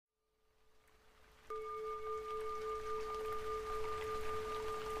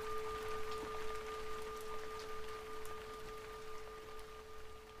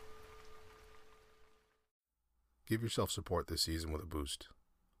Give yourself support this season with a boost,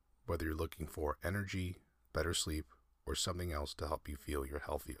 whether you're looking for energy, better sleep, or something else to help you feel your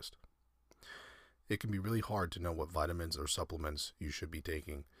healthiest. It can be really hard to know what vitamins or supplements you should be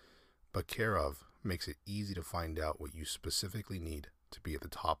taking, but Care of makes it easy to find out what you specifically need to be at the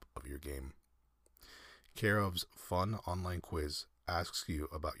top of your game. Care of's fun online quiz asks you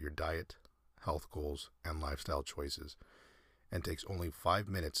about your diet, health goals, and lifestyle choices, and takes only 5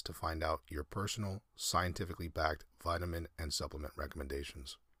 minutes to find out your personal, scientifically backed vitamin and supplement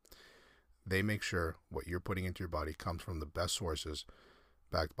recommendations. They make sure what you're putting into your body comes from the best sources,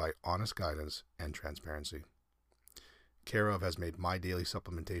 backed by honest guidance and transparency. Care of has made my daily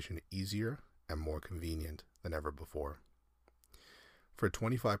supplementation easier and more convenient than ever before. For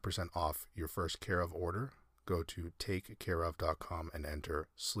 25% off your first Care of order, go to takecareof.com and enter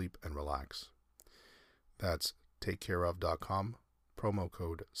sleep and relax. That's takecareof.com, promo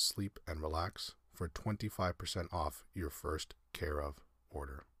code sleep and relax for 25% off your first Care of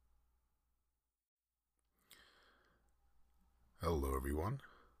order. Hello everyone.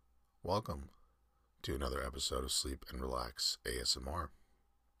 Welcome to another episode of Sleep and Relax ASMR.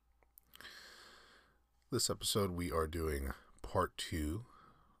 This episode we are doing part 2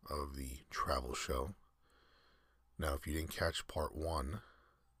 of the travel show. Now, if you didn't catch part 1,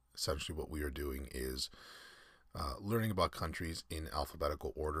 essentially what we are doing is learning about countries in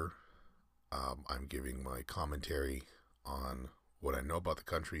alphabetical order. I'm giving my commentary on what I know about the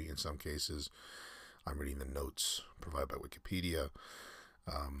country. In some cases, I'm reading the notes provided by Wikipedia.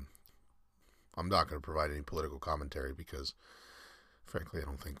 I'm not going to provide any political commentary because, frankly, I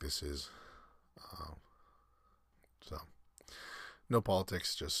don't think this is. So, no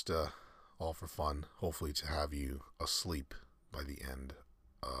politics, just all for fun. Hopefully to have you asleep by the end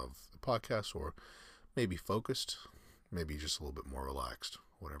of the podcast, or maybe focused, maybe just a little bit more relaxed,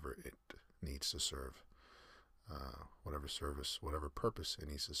 whatever it needs to serve, whatever service, whatever purpose it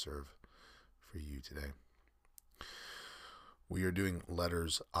needs to serve for you today. We are doing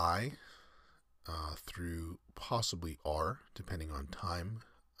letters I through possibly R, depending on time.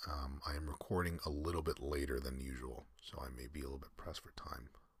 I am recording a little bit later than usual, so I may be a little bit pressed for time,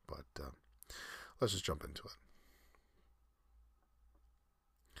 but let's just jump into it.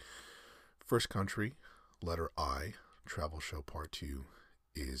 First country, letter I, travel show part 2,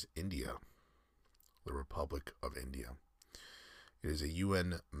 is India, the Republic of India. It is a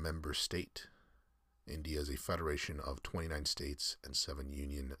UN member state. India is a federation of 29 states and 7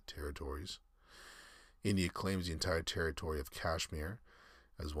 union territories. India claims the entire territory of Kashmir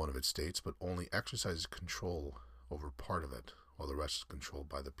as one of its states, but only exercises control over part of it, while the rest is controlled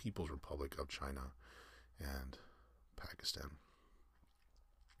by the People's Republic of China and Pakistan.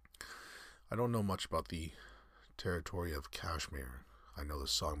 I don't know much about the territory of Kashmir. I know the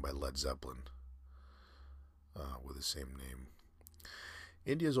song by Led Zeppelin with the same name.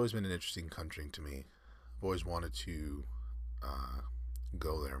 India has always been an interesting country to me. I've always wanted to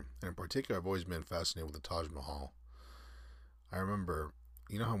go there. And in particular, I've always been fascinated with the Taj Mahal. I remember,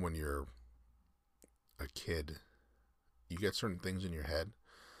 you know how when you're a kid, you get certain things in your head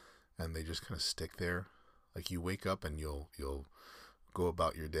and they just kind of stick there. Like you wake up and you'll go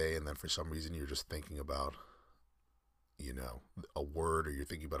about your day, and then for some reason you're just thinking about, you know, a word, or you're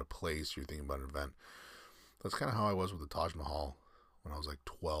thinking about a place, or you're thinking about an event. That's kind of how I was with the Taj Mahal when I was like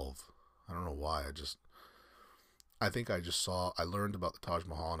 12. I don't know why. I think I learned about the Taj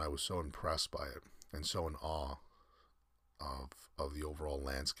Mahal and I was so impressed by it and so in awe of the overall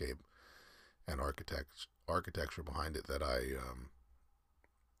landscape and architecture behind it that I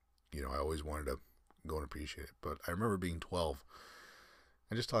always wanted to go and appreciate it. But I remember being 12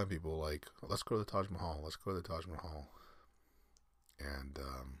 and just telling people, like, let's go to the Taj Mahal, let's go to the Taj Mahal. And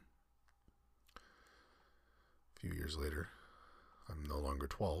a few years later, I'm no longer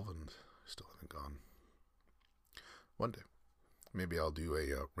 12 and still haven't gone. One day, maybe I'll do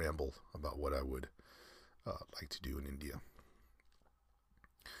a ramble about what I would like to do in India.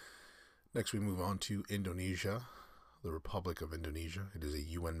 Next, we move on to Indonesia, the Republic of Indonesia. It is a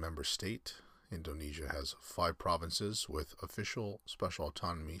UN member state. Indonesia has 5 provinces with official special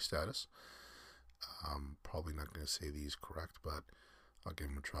autonomy status. I'm probably not going to say these correct, but I'll give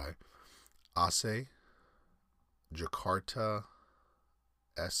them a try. Aceh, Jakarta,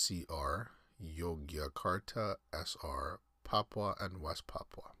 SCR, Yogyakarta, SR, Papua, and West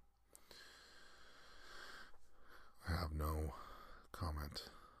Papua. I have no comment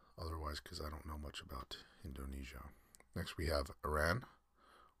otherwise because I don't know much about Indonesia. Next we have Iran,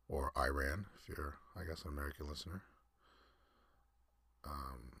 or Iran, if you're, I guess, an American listener.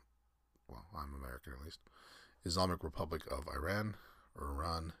 Well, I'm American at least. Islamic Republic of Iran, or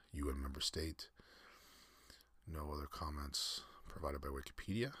Iran, UN member state. No other comments provided by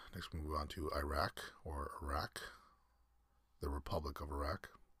Wikipedia. Next, we move on to Iraq, or Iraq, the Republic of Iraq.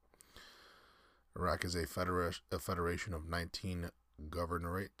 Iraq is a federation of 19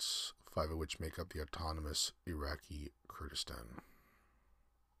 governorates, 5 of which make up the autonomous Iraqi Kurdistan.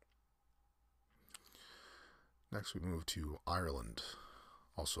 Next, we move to Ireland,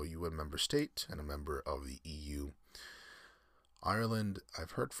 also a UN member state and a member of the EU. Ireland,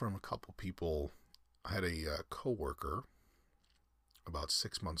 I've heard from a couple people. I had a co-worker about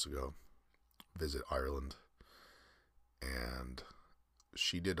 6 months ago visit Ireland, and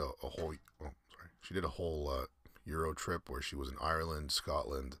she did a whole Euro trip where she was in Ireland,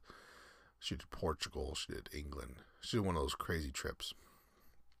 Scotland, she did Portugal, she did England. She did one of those crazy trips.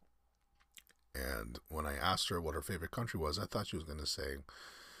 And when I asked her what her favorite country was, I thought she was going to say,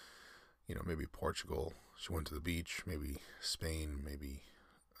 maybe Portugal. She went to the beach, maybe Spain, maybe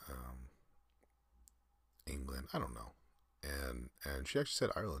England. I don't know. And she actually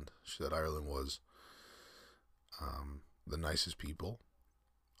said Ireland. She said Ireland was the nicest people,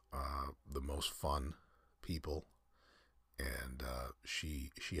 the most fun people, and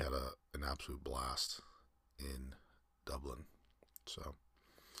she had an absolute blast in Dublin. So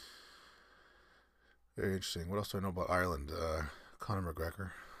very interesting. What else do I know about Ireland? Conor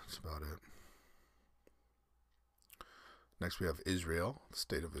McGregor. That's about it. Next, we have Israel, the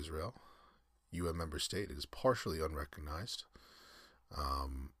state of Israel. UN member state. It is partially unrecognized.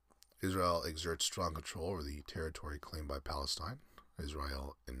 Israel exerts strong control over the territory claimed by Palestine.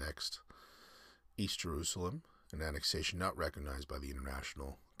 Israel annexed East Jerusalem, an annexation not recognized by the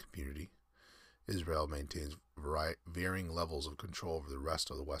international community. Israel maintains varying levels of control over the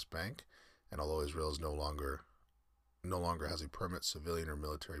rest of the West Bank, and although Israel is no longer has a permanent civilian or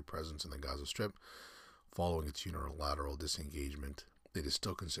military presence in the Gaza Strip, following its unilateral disengagement, it is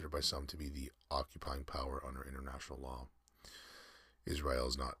still considered by some to be the occupying power under international law. Israel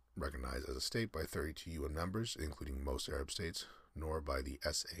is not recognized as a state by 32 UN members, including most Arab states, nor by the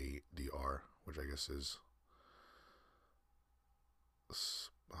SADR, which I guess is,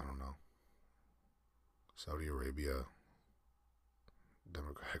 I don't know, Saudi Arabia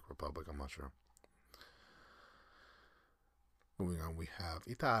Democratic Republic, I'm not sure. Moving on, we have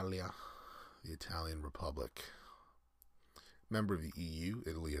Italia, the Italian Republic. Member of the EU,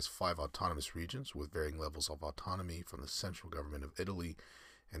 Italy has 5 autonomous regions with varying levels of autonomy from the central government of Italy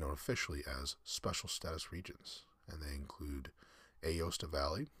and known officially as special status regions. And they include Aosta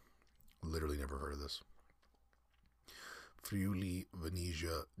Valley, literally never heard of this. Friuli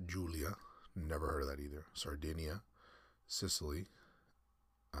Venezia Giulia, never heard of that either. Sardinia, Sicily,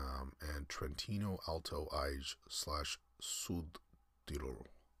 and Trentino Alto Adige / Sud Tirol.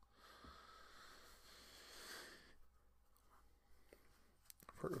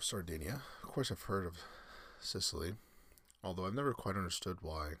 I've heard of Sardinia. Of course, I've heard of Sicily, although I've never quite understood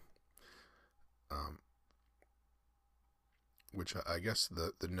why. Which I guess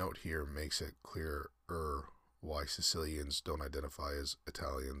the note here makes it clearer why Sicilians don't identify as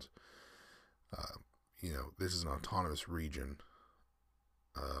Italians. This is an autonomous region.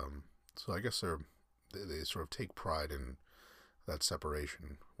 So I guess they sort of take pride in that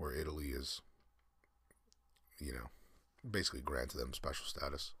separation, where Italy is, basically granted them special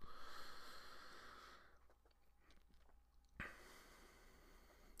status.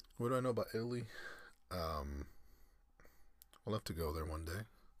 What do I know about Italy? I'll have to go there one day.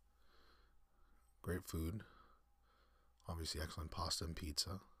 Great food. Obviously excellent pasta and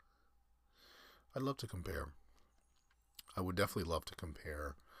pizza. I'd love to compare. I would definitely love to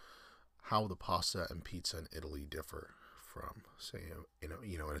compare how the pasta and pizza in Italy differ from, say, an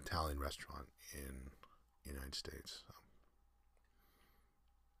Italian restaurant in the United States.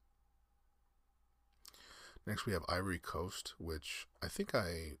 Next, we have Ivory Coast, which I think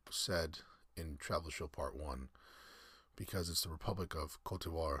I said in Travel Show Part 1, because it's the Republic of Cote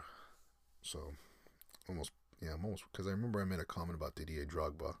d'Ivoire. So, I'm almost, because I remember I made a comment about Didier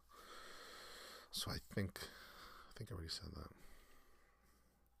Drogba. So I think I already said that.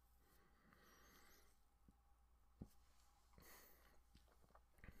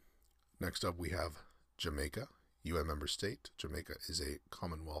 Next up, we have Jamaica, UN member state. Jamaica is a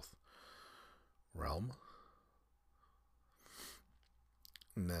Commonwealth realm.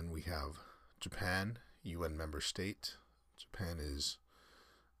 And then we have Japan, UN member state. Japan is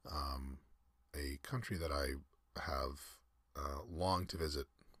a country that I have longed to visit,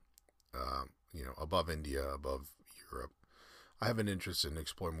 above India, above Europe. I have an interest in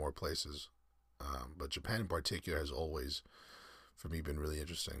exploring more places, but Japan in particular has always, for me, been really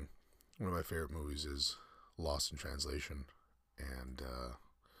interesting. One of my favorite movies is Lost in Translation, and,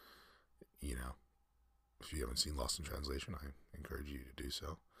 If you haven't seen Lost in Translation, I encourage you to do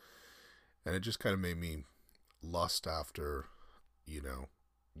so. And it just kind of made me lust after,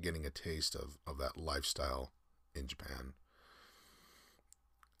 getting a taste of that lifestyle in Japan.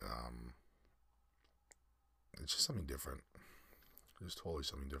 It's just something different. It's totally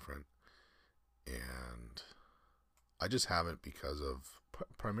something different. And I just haven't because of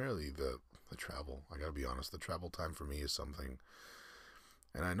primarily the travel. I gotta be honest, the travel time for me is something,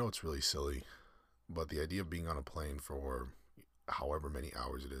 and I know it's really silly, but the idea of being on a plane for however many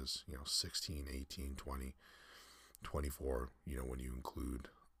hours it is, 16, 18, 20, 24, when you include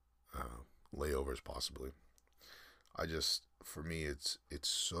layovers possibly. For me, it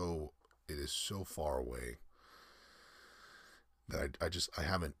is so far away that I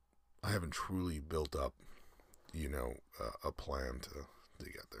haven't truly built up, a plan to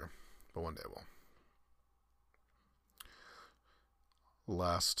get there. But one day I will.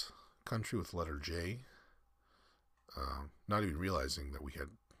 Last country with letter J. Not even realizing that we had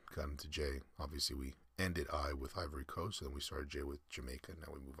gotten to J. Obviously, we ended I with Ivory Coast, and then we started J with Jamaica.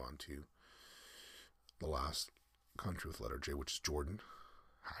 Now we move on to the last country with letter J, which is Jordan.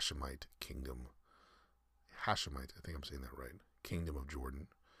 Hashemite Kingdom. Hashemite, I think I'm saying that right. Kingdom of Jordan.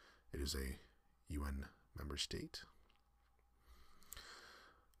 It is a UN member state.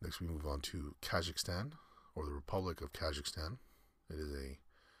 Next, we move on to Kazakhstan, or the Republic of Kazakhstan. It is a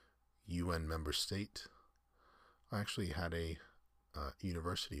UN member state. I actually had a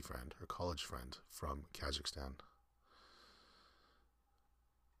university friend, or college friend, from Kazakhstan,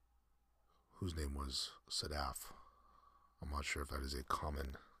 whose name was Sadaf. I'm not sure if that is a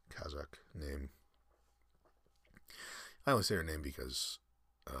common Kazakh name. I only say her name because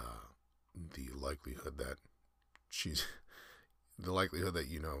the likelihood that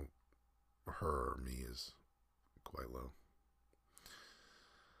you know her or me is quite low.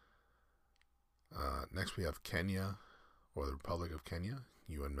 Next we have Kenya, or the Republic of Kenya,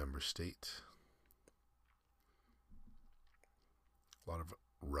 UN member state. A lot of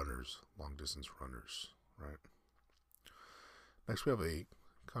runners, long distance runners, right? Next we have a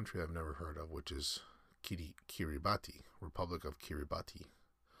country I've never heard of, which is Kiribati, Republic of Kiribati.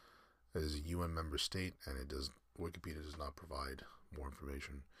 It is a UN member state, and Wikipedia does not provide more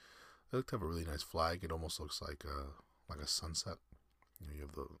information. They look to have a really nice flag. It almost looks like a sunset. You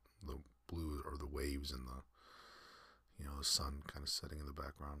have the blue or the waves and the the sun kind of setting in the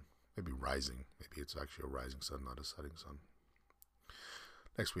background. Maybe rising. Maybe it's actually a rising sun, not a setting sun.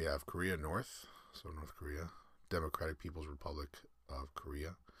 Next we have Korea North, so North Korea, Democratic People's Republic of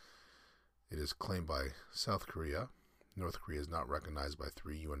Korea. It is claimed by South Korea. North Korea is not recognized by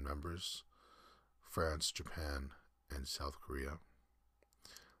 3 UN members: France, Japan, and South Korea.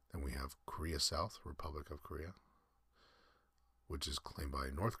 Then we have Korea South, Republic of Korea, which is claimed by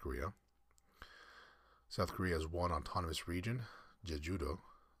North Korea. South Korea has one autonomous region, Jeju-do.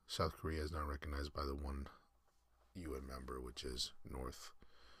 South Korea is not recognized by the one UN member, which is North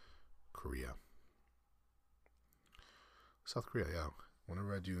Korea. South Korea, yeah.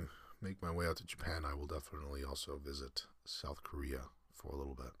 Whenever I do make my way out to Japan, I will definitely also visit South Korea for a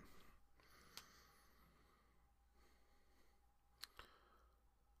little bit.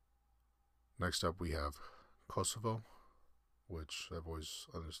 Next up, we have Kosovo, which I've always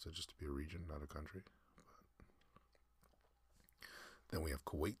understood just to be a region, not a country. Then we have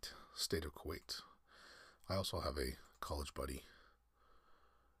Kuwait, state of Kuwait. I also have a college buddy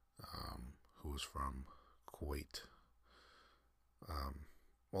who was from Kuwait.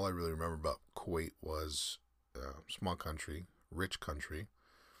 All I really remember about Kuwait was a small country, rich country,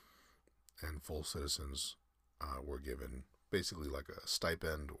 and full citizens were given basically like a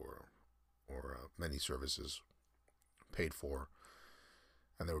stipend or many services paid for,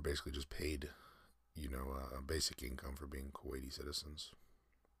 and they were basically just paid a basic income for being Kuwaiti citizens.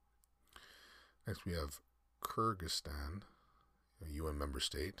 Next we have Kyrgyzstan, a UN member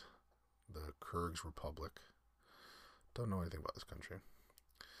state, the Kyrgyz Republic. Don't know anything about this country.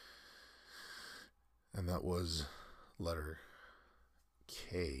 And that was letter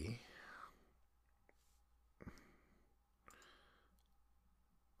K.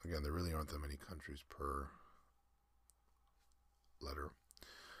 Again, there really aren't that many countries per letter.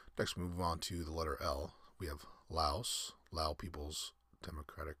 Next, we move on to the letter L. We have Laos, Lao People's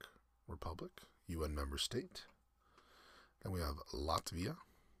Democratic Republic, UN member state. Then we have Latvia,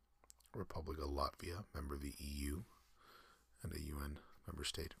 Republic of Latvia, member of the EU, and a UN member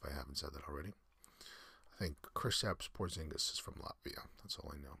state, if I haven't said that already. I think Kristaps Porzingis is from Latvia. That's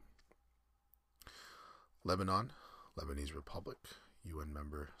all I know. Lebanon, Lebanese Republic, UN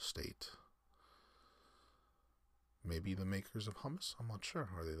member state. Maybe the makers of hummus? I'm not sure.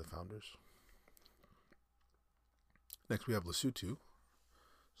 Are they the founders? Next, we have Lesotho,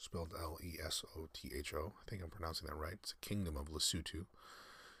 spelled Lesotho. I think I'm pronouncing that right. It's a kingdom of Lesotho,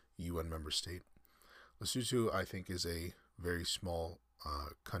 UN member state. Lesotho, I think, is a very small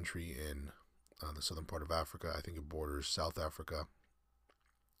country in the southern part of Africa. I think it borders South Africa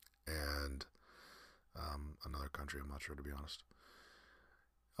and another country. I'm not sure, to be honest.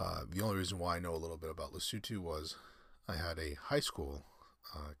 The only reason why I know a little bit about Lesotho was I had a high school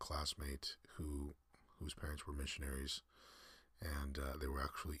classmate whose parents were missionaries, and they were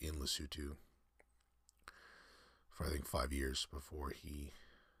actually in Lesotho for I think 5 years before he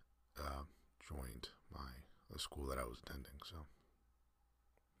joined the school that I was attending. So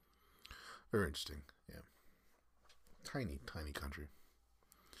very interesting. Yeah, tiny country.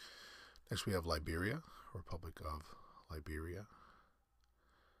 Next we have Liberia, Republic of Liberia.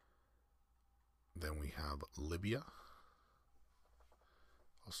 Then we have Libya,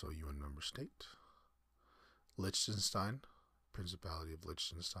 also UN member state. Liechtenstein, Principality of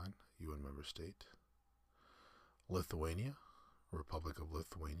Liechtenstein, UN member state. Lithuania, Republic of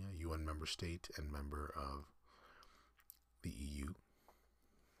Lithuania, UN member state and member of the EU.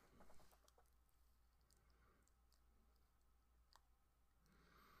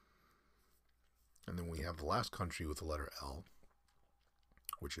 And then we have the last country with the letter L,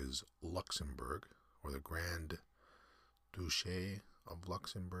 which is Luxembourg, or the Grand Duchy of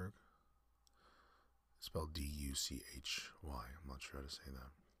Luxembourg. Spelled D-U-C-H-Y. I'm not sure how to say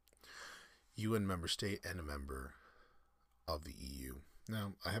that. UN member state and a member of the EU.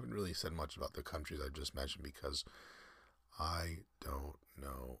 Now, I haven't really said much about the countries I just mentioned because I don't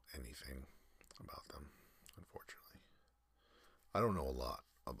know anything about them, unfortunately. I don't know a lot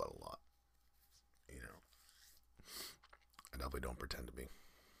about a lot. I definitely don't pretend to be.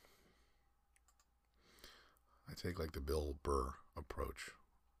 I take like the Bill Burr approach,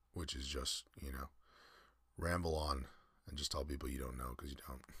 which is just, ramble on and just tell people you don't know because you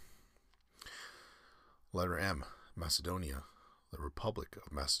don't. Letter M, Macedonia. The Republic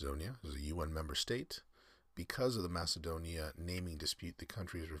of Macedonia is a UN member state. Because of the Macedonia naming dispute, the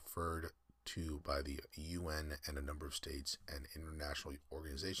country is referred to by the UN and a number of states and international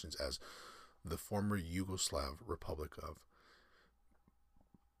organizations as the former Yugoslav Republic of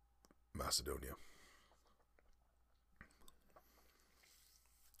Macedonia.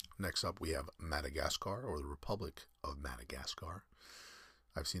 Next up, we have Madagascar, or the Republic of Madagascar.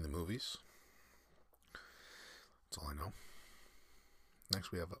 I've seen the movies. That's all I know.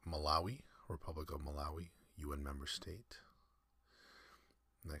 Next, we have Malawi, Republic of Malawi, UN member state.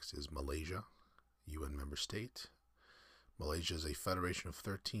 Next is Malaysia, UN member state. Malaysia is a federation of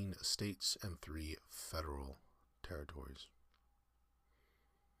 13 states and 3 federal territories.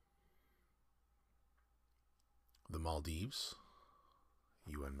 The Maldives,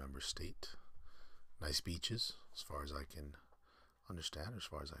 UN member state. Nice beaches, as far as I can understand, or as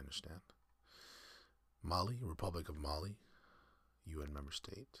far as I understand. Mali, Republic of Mali, UN member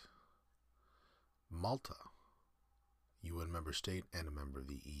state. Malta, UN member state and a member of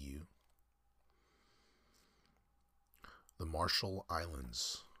the EU. The Marshall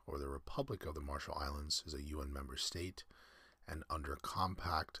Islands, or the Republic of the Marshall Islands, is a UN member state and under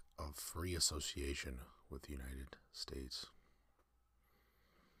compact of free association with the United States.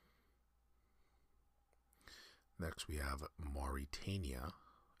 Next we have Mauritania,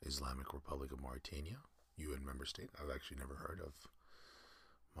 Islamic Republic of Mauritania, UN member state. I've actually never heard of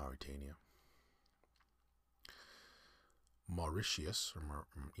Mauritania. Mauritius,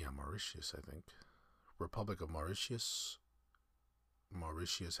 Mauritius, I think. Republic of Mauritius.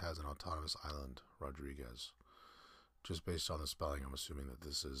 Mauritius has an autonomous island, Rodriguez. Just based on the spelling, I'm assuming that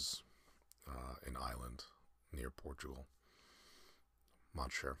this is an island near Portugal.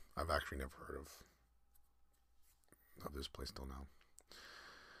 Not sure. I've actually never heard of this place till now.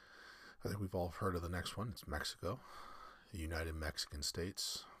 I think we've all heard of the next one. It's Mexico, the United Mexican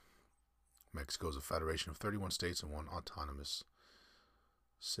States. Mexico is a federation of 31 states and 1 autonomous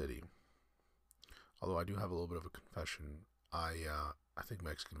city. Although I do have a little bit of a confession. I think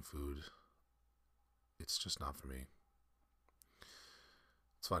Mexican food, it's just not for me.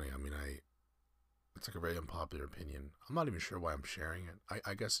 It's funny. I mean, it's like a very unpopular opinion. I'm not even sure why I'm sharing it.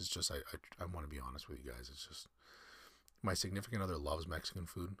 I guess it's just, I want to be honest with you guys. It's just, my significant other loves Mexican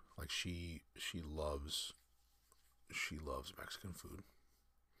food. Like she loves Mexican food.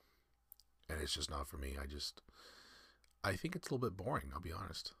 And it's just not for me. I think it's a little bit boring, I'll be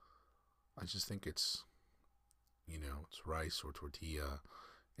honest. I just think it's, it's rice or tortilla,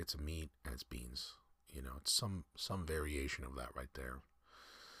 it's a meat, and it's beans. It's some variation of that right there.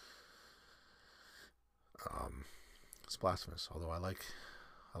 It's blasphemous, although I like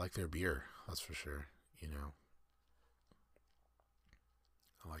their beer, that's for sure,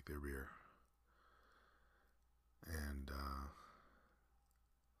 like their beer. And,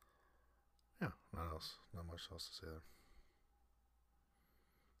 yeah, not much else to say there.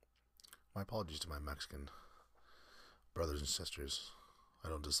 My apologies to my Mexican brothers and sisters. I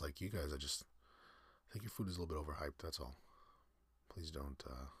don't dislike you guys, I think your food is a little bit overhyped, that's all. Please don't,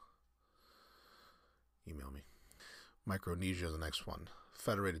 email me. Micronesia is the next one.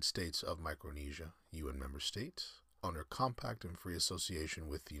 Federated States of Micronesia, UN member state. Under compact and free association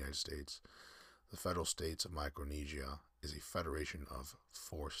with the United States, the Federal States of Micronesia is a federation of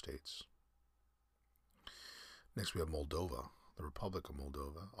 4 states. Next we have Moldova, the Republic of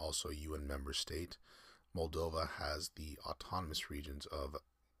Moldova, also a UN member state. Moldova has the autonomous regions of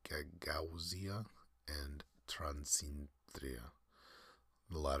Gagauzia and Transnistria,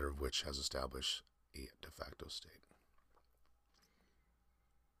 the latter of which has established a de facto state.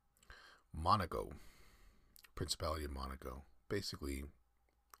 Monaco, Principality of Monaco, basically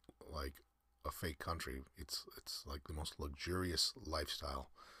like a fake country. It's like the most luxurious lifestyle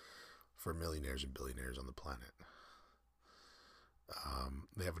for millionaires and billionaires on the planet.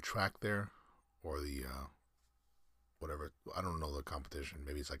 They have a track there, or the whatever, I don't know the competition,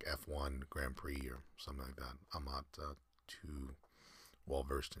 maybe it's like F1 Grand Prix or something like that. I'm not too well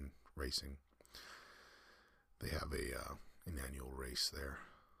versed in racing. They have an annual race there,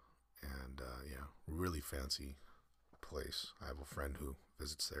 and yeah, really fancy place. I have a friend who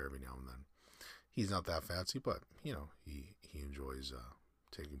visits there every now and then. He's not that fancy, but you know, he enjoys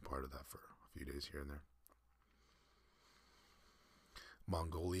taking part of that for a few days here and there.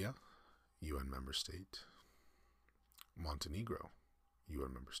 Mongolia, UN member state. Montenegro,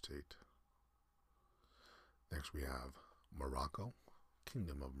 UN member state. Next we have Morocco,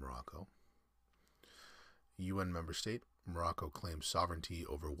 Kingdom of Morocco. UN member state. Morocco claims sovereignty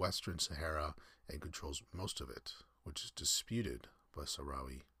over Western Sahara and controls most of it, which is disputed by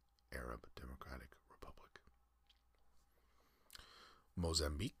Sahrawi Arab Democratic Republic.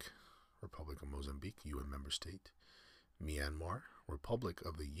 Mozambique, Republic of Mozambique, UN member state. Myanmar, Republic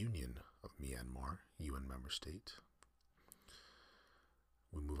of the Union of Myanmar, UN member state.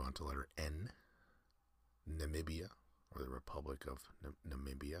 We move on to letter N. Namibia, or the Republic of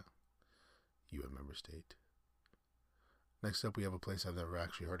Namibia, UN member state. Next up, we have a place I've never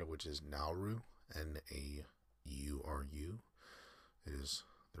actually heard of, which is Nauru, Nauru. It is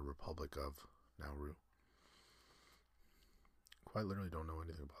the Republic of Nauru. Quite literally don't know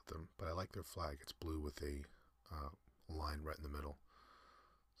anything about them, but I like their flag. It's blue with a line right in the middle.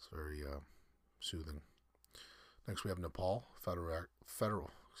 It's very soothing. Next, we have Nepal, Federal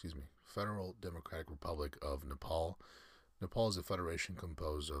Democratic Republic of Nepal. Nepal is a federation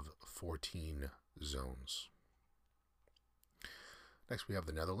composed of 14 zones. Next, we have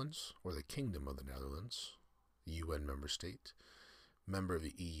the Netherlands, or the Kingdom of the Netherlands, UN member state. Member of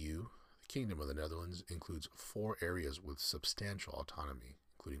the EU, the Kingdom of the Netherlands includes 4 areas with substantial autonomy,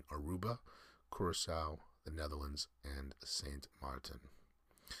 including Aruba, Curaçao, the Netherlands, and Saint Martin.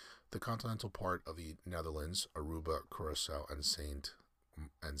 The continental part of the Netherlands, Aruba, Curaçao, and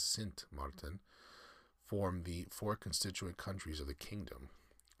Sint Maarten, form the 4 constituent countries of the kingdom.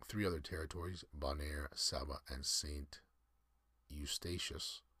 3 other territories, Bonaire, Saba, and Saint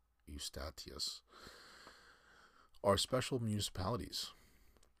Eustatius, are special municipalities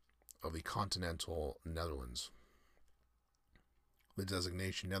of the continental Netherlands. The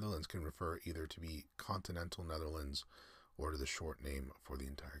designation Netherlands can refer either to the continental Netherlands or to the short name for the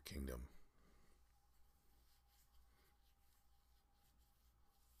entire kingdom.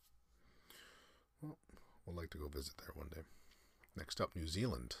 Well, we'd like to go visit there one day. Next up, New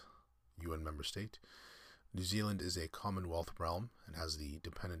Zealand, UN member state. New Zealand is a Commonwealth realm and has the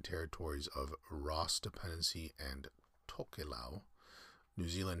dependent territories of Ross Dependency and Tokelau. New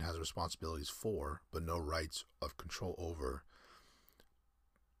Zealand has responsibilities for, but no rights of control over,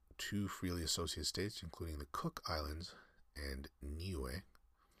 2 freely associated states, including the Cook Islands and Niue.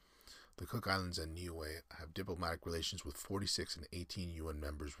 The Cook Islands and Niue have diplomatic relations with 46 and 18 UN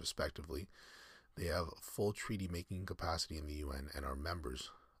members, respectively. They have full treaty-making capacity in the UN and are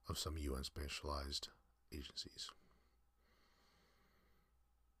members of some UN specialized agencies.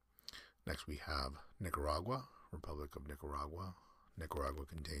 Next, we have Nicaragua, Republic of Nicaragua. Nicaragua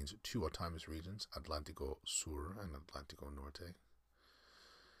contains 2 autonomous regions, Atlántico Sur and Atlántico Norte.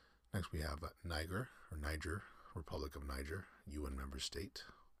 Next, we have Niger, Republic of Niger, UN member state.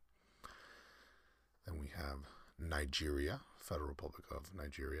 Then we have Nigeria, Federal Republic of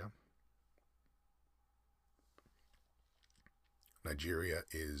Nigeria. Nigeria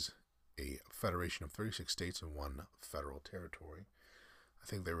is a federation of 36 states and 1 federal territory. I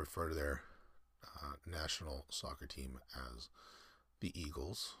think they refer to their national soccer team as the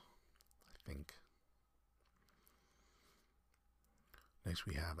Eagles, I think. Next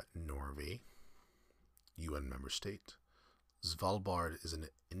we have Norway, UN member state. Svalbard is an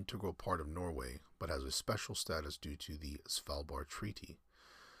integral part of Norway, but has a special status due to the Svalbard Treaty.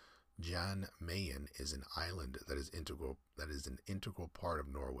 Jan Mayen is an island that is an integral part of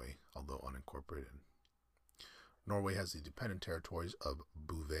Norway, although unincorporated. Norway has the dependent territories of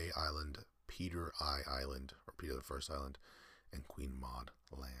Bouvet Island, Peter I Island, or Peter the First Island, and Queen Maud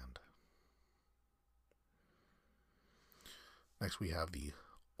Land. Next we have the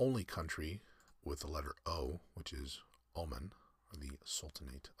only country with the letter O, which is Oman, or the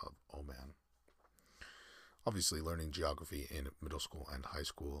Sultanate of Oman. Obviously, learning geography in middle school and high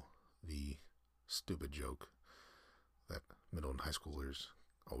school, the stupid joke that middle and high schoolers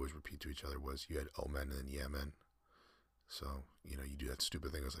always repeat to each other was you had Oman and then Yemen. So, you do that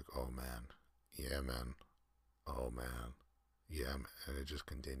stupid thing. It's like, oh man, Yemen, oh man, Yemen, and it just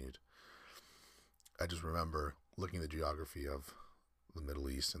continued. I just remember looking at the geography of the Middle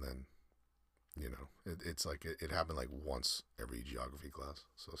East, and then, it's like it happened like once every geography class.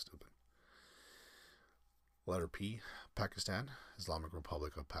 So stupid. Letter P, Pakistan, Islamic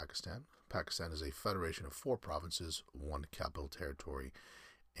Republic of Pakistan. Pakistan is a federation of 4 provinces, 1 capital territory,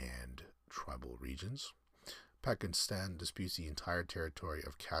 and tribal regions. Pakistan disputes the entire territory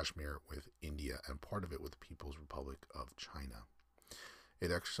of Kashmir with India and part of it with the People's Republic of China.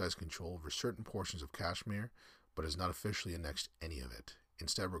 It exercised control over certain portions of Kashmir, but has not officially annexed any of it,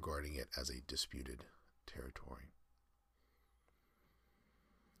 instead regarding it as a disputed territory.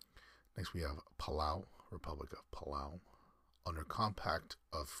 Next we have Palau, Republic of Palau. Under compact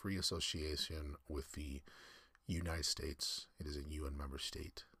of free association with the United States, it is a UN member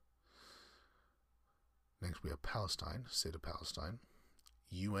state. Next we have Palestine, State of Palestine.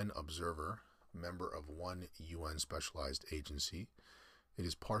 UN observer, member of 1 UN specialized agency. It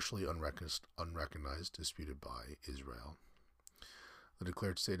is partially unrecognized, disputed by Israel. The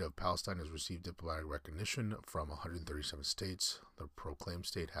declared state of Palestine has received diplomatic recognition from 137 states. The proclaimed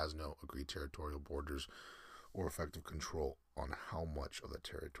state has no agreed territorial borders or effective control on how much of the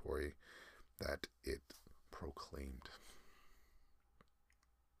territory that it proclaimed.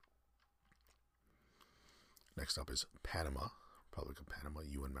 Next up is Panama, Republic of Panama,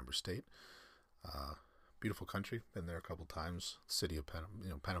 UN member state. Beautiful country, been there a couple times. The city of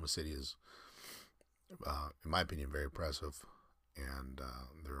Panama, Panama City is, in my opinion, very impressive, and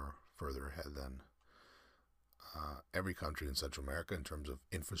they're further ahead than every country in Central America in terms of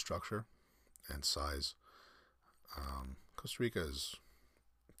infrastructure and size. Costa Rica is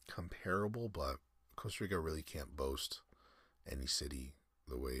comparable, but Costa Rica really can't boast any city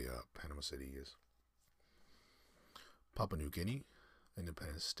the way Panama City is. Papua New Guinea,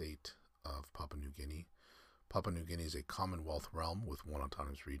 independent state of Papua New Guinea. Papua New Guinea is a Commonwealth realm with 1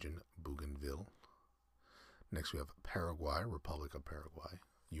 autonomous region, Bougainville. Next we have Paraguay, Republic of Paraguay,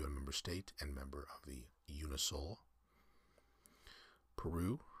 UN member state and member of the UNISOL.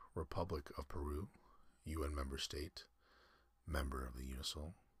 Peru, Republic of Peru, UN member state, member of the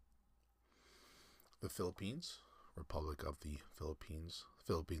UNISOL. The Philippines, Republic of the Philippines. The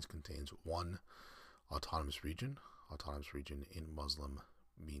Philippines contains 1 autonomous region in Muslim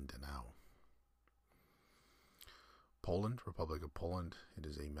Mindanao. Poland, Republic of Poland. It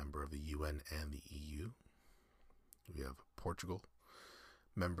is a member of the UN and the EU. We have Portugal,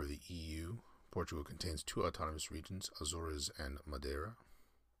 member of the EU. Portugal contains 2 autonomous regions, Azores and Madeira.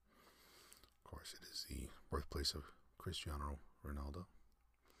 Of course, it is the birthplace of Cristiano Ronaldo.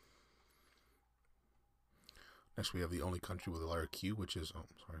 Next, we have the only country with the letter Q, which is, oh,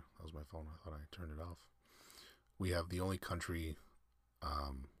 sorry, that was my phone. I thought I turned it off. We have the only country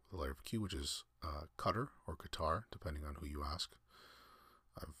with the letter Q, which is Qatar or Qatar, depending on who you ask.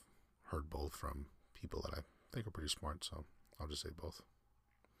 I've heard both from people that I think are pretty smart, so I'll just say both.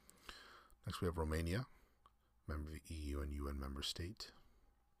 Next, we have Romania, member of the EU and UN member state.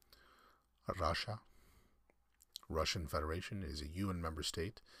 Russia, Russian Federation, is a UN member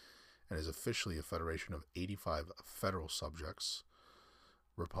state and is officially a federation of 85 federal subjects,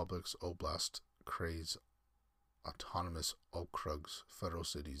 republics, oblast, krays, autonomous okrugs, federal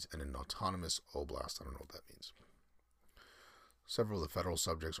cities, and an autonomous oblast. I don't know what that means. Several of the federal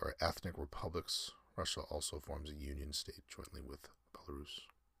subjects are ethnic republics. Russia also forms a union state jointly with Belarus.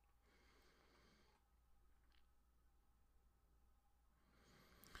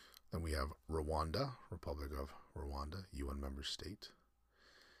 Then we have Rwanda, Republic of Rwanda, UN member state.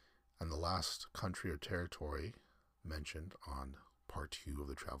 And the last country or territory mentioned on part 2 of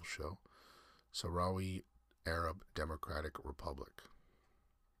the travel show, Sahrawi Arab Democratic Republic.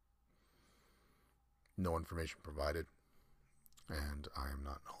 No information provided, and and I am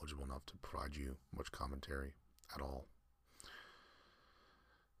not knowledgeable enough to provide you much commentary at all.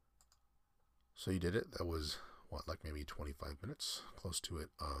 So you did it. That was, like maybe 25 minutes, close to it,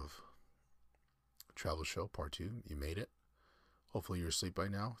 of Travel Show Part 2. You made it. Hopefully you're asleep by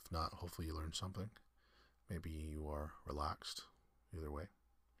now. If not, hopefully you learned something. Maybe you are relaxed. Either way,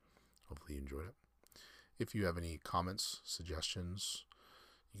 hopefully you enjoyed it. If you have any comments, suggestions,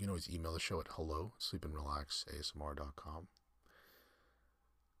 you can always email the show at hello@sleepandrelaxasmr.com.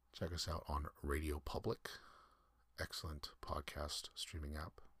 Check us out on Radio Public. Excellent podcast streaming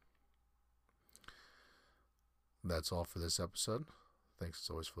app. That's all for this episode. Thanks as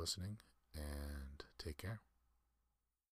always for listening, and take care.